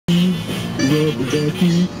rubber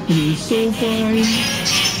ducky is so fine,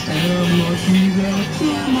 and I'm lucky that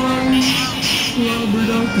you're mine. Rubber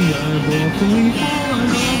ducky, I'm awfully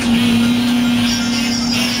fond of you.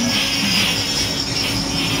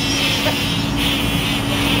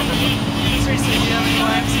 Seriously, do you have any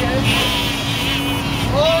laps yet?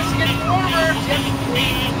 Oh, it's getting warmer!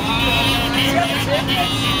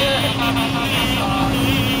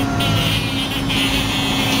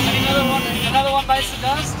 Another one bites the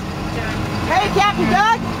dust? Hey, Captain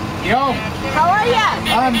Doug! Yo! How are ya?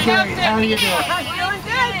 I'm great. How are you doing? I'm doing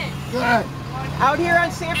good. Good. Out here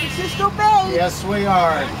on San Francisco Bay. Yes, we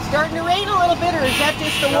are. Starting to rain a little bit, or is that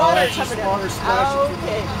just the No, water that's just coming water in? splashing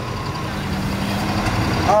through. Okay.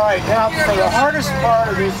 All right, now so the hardest part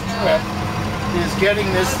of this trip is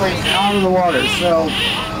getting this thing out of the water. So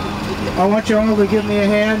I want you all to give me a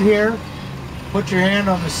hand here. Put your hand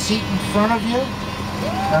on the seat in front of you,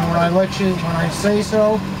 and when I say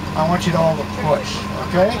so, I want you to all to push.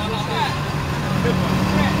 Okay?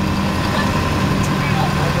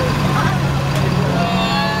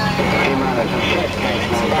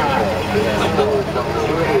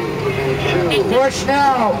 Push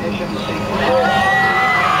now!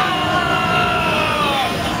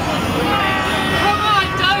 Come on,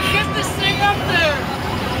 Doug! Get this thing up there!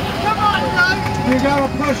 Come on, Doug! You gotta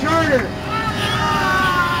push harder!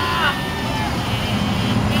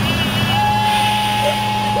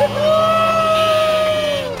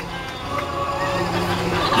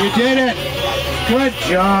 You did it! Good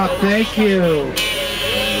job, thank you!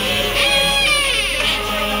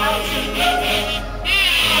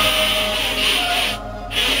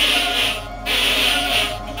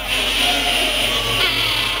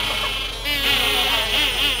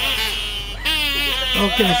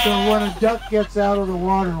 Okay, so when a duck gets out of the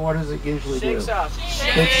water, what does it usually do? Shakes off.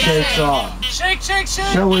 It shakes off. Shake, shake, shake!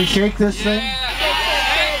 Shall we shake this thing?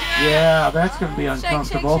 Yeah. Yeah, that's going to be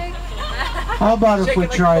uncomfortable. How about if we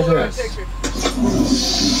try this?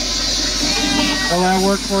 Will that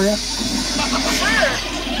work for you?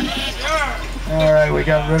 Sure. All right, we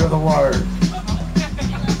got rid of the water.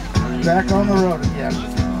 Back on the road again.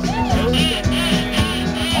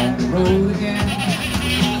 On the road again.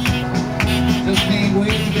 Just can't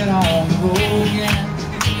wait to get on the road again.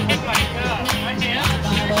 Oh my God, I am.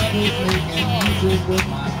 My love is making music with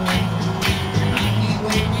my friends.